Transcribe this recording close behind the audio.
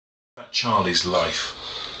Fat Charlie's life.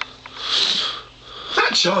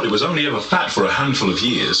 Fat Charlie was only ever fat for a handful of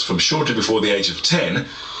years, from shortly before the age of 10,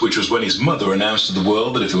 which was when his mother announced to the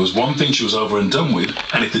world that if there was one thing she was over and done with,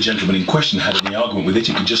 and if the gentleman in question had any argument with it,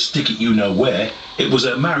 he could just stick it you know where, it was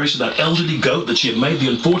her marriage to that elderly goat that she had made the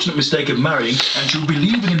unfortunate mistake of marrying, and she would be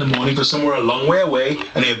leaving in the morning for somewhere a long way away,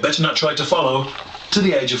 and he had better not try to follow, to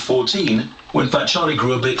the age of 14, when Fat Charlie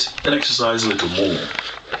grew a bit and exercised a little more.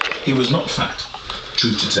 He was not fat.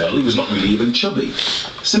 Truth to tell, he was not really even chubby,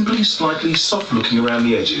 simply slightly soft-looking around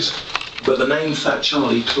the edges. But the name Fat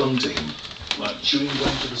Charlie clung to him, like chewing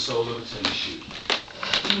gum to the sole of a tennis shoe.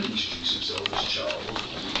 He would introduce himself as Charles,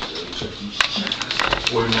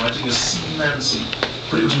 or in writing as C. Nancy,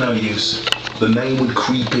 but it was no use. The name would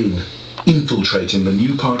creep in, infiltrating the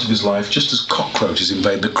new part of his life just as cockroaches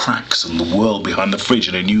invade the cracks and the world behind the fridge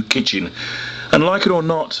in a new kitchen. And like it or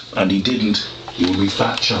not, and he didn't, he would be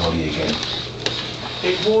Fat Charlie again.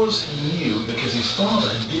 It was new because his father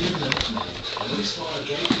didn't know his name, and when his father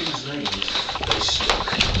gave him his names, they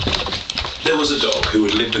stuck. There was a dog who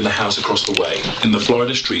had lived in the house across the way, in the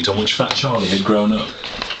Florida street on which Fat Charlie had grown up.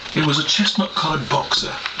 It was a chestnut-coloured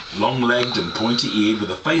boxer, long-legged and pointy-eared, with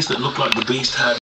a face that looked like the beast had